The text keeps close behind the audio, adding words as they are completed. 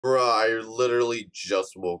Bruh, I literally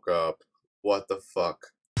just woke up. What the fuck?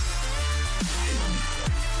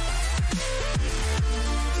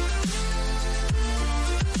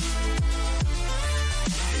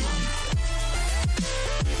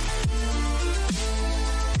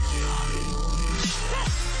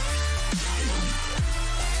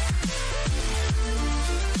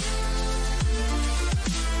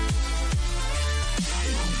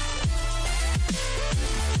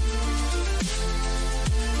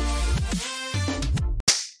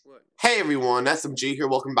 Hey everyone, SMG here,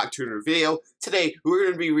 welcome back to another video. Today, we're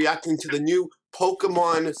going to be reacting to the new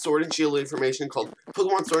Pokemon Sword and Shield information called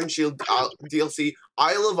Pokemon Sword and Shield DLC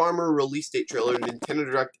Isle of Armor release date trailer Nintendo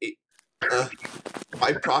Direct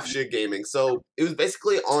by ProsafiaGaming. So, it was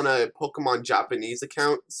basically on a Pokemon Japanese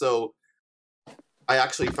account, so I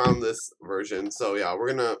actually found this version. So yeah,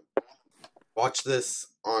 we're going to watch this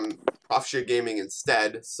on ProsafiaGaming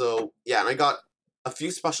instead. So yeah, and I got a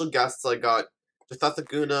few special guests. I got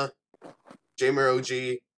Jathathaguna,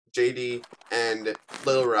 JMROG, JD, and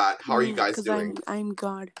Little Rat. How are you guys doing? I'm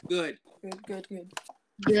God. Good. Good.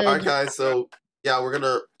 Alright guys, so yeah, we're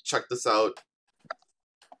gonna check this out.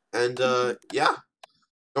 And yeah.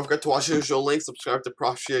 Don't forget to watch the usual link, subscribe to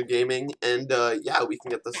ProsafiaGaming, and yeah, we can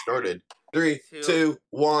get this started. 3, 2,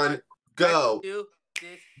 1, go! Do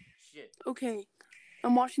this shit. Okay,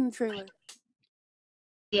 I'm watching the trailer.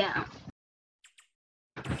 Yeah.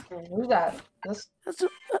 Who's that? This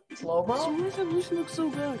slow bro? So this evolution looks so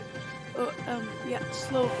good. Yeah,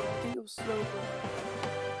 slow bro. I think it was slow bro.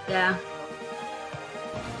 Yeah.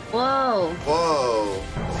 Whoa. Whoa!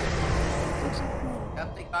 Looks so cool.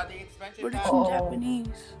 Yep, they got the expansion But it's pack. in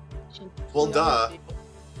Japanese. Well, duh.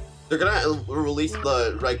 They're gonna release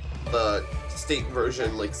the state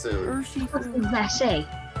version like soon. What does that say?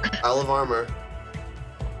 Isle of Armor.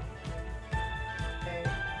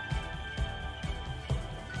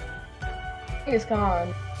 He's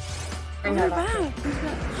gone. Oh, they're back.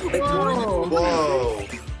 Whoa. Whoa!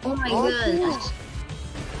 Oh my Oh, goodness.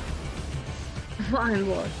 Fine,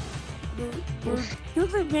 boy. He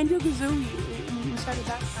looks like Banjo-Kazooie inside a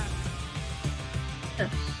backpack.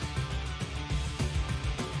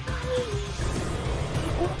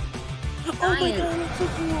 Oh my god, that's so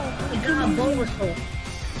cool. We got a Bulbasaur.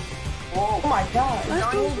 Oh my god.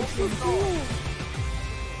 That's so cool.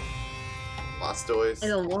 Blastoise.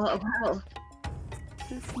 And a lot of health.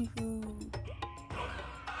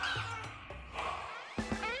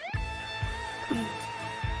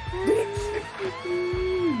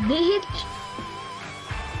 Bitch.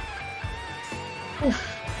 Oof.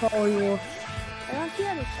 Oh, you. I actually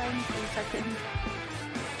had a shiny for a second.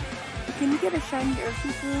 Can you get a shiny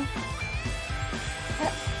Urshifu?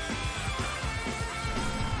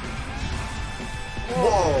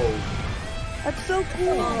 Whoa! That's so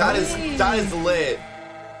cool. That is lit.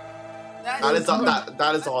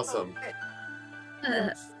 That is awesome.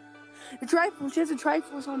 The Triforce, she has a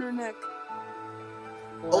Triforce on her neck.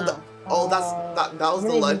 That was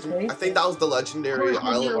the legend. I think that was the legendary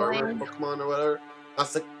Isle of Armor Pokemon or whatever.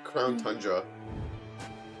 That's the Crown Tundra.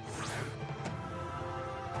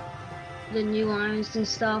 The new lines and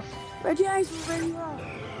stuff. Reggie Eyes will very well.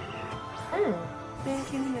 Hmm. Man,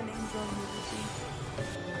 can't even names on everything.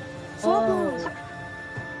 Oh.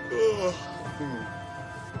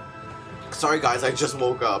 Sorry guys, I just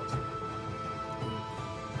woke up.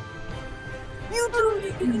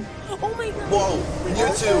 Mewtwo! Oh my god! Whoa!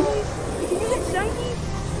 Mewtwo! Can you get shiny?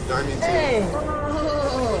 Diamond Hey!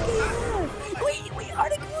 Oh. Wait,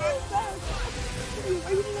 Articuno is back!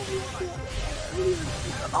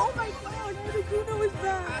 Oh my god, Articuno is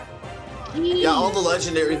back! Yeah, all the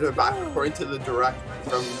legendaries are back according to the direct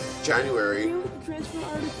from January. We have to transfer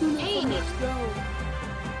Articuno. Hey. Let's go.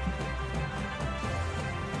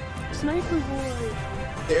 Sniper Boy.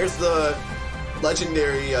 There's the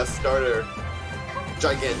legendary starter,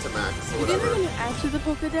 Gigantamax or You think whatever. they're gonna add to the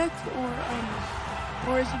Pokedex,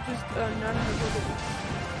 or is it just not in the Pokedex?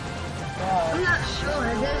 I'm not sure.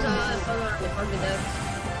 There's a lot of fun on the Pokédex.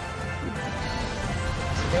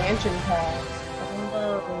 Expansion pack.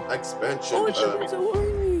 Oh. Expansion. Oh, it's so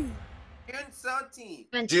early.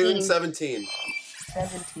 June 17.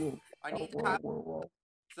 17. I need to Whoa, have whoa, whoa.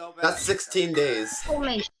 so bad. That's 16 days. Oh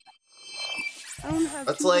my. I don't have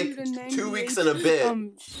That's like 2 weeks and a bit.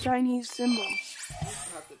 Chinese symbols. I need to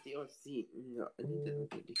have the DLC.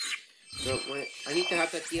 No, I need to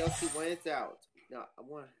have that DLC when it's out. No, I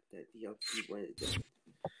want that DLC when it's out.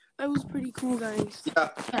 That was pretty cool, guys. Yeah.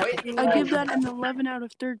 Wait, I give that an 11 out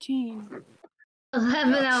of 13.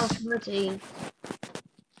 11 out of 14.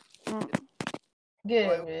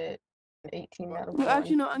 Give it 18 out of 20. Well,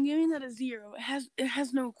 actually, no, I'm giving that a 0. It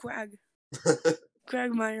has no Quag.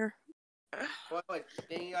 Quagmire. What?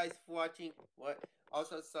 Thank you guys for watching. What?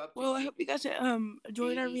 Also, sub. Well, I hope you guys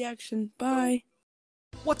enjoyed our reaction. Bye.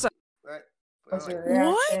 What's up? Right. What's your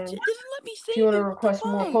What? reaction? It didn't let me say If you want to it. request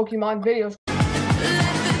more What the fuck? Pokemon videos,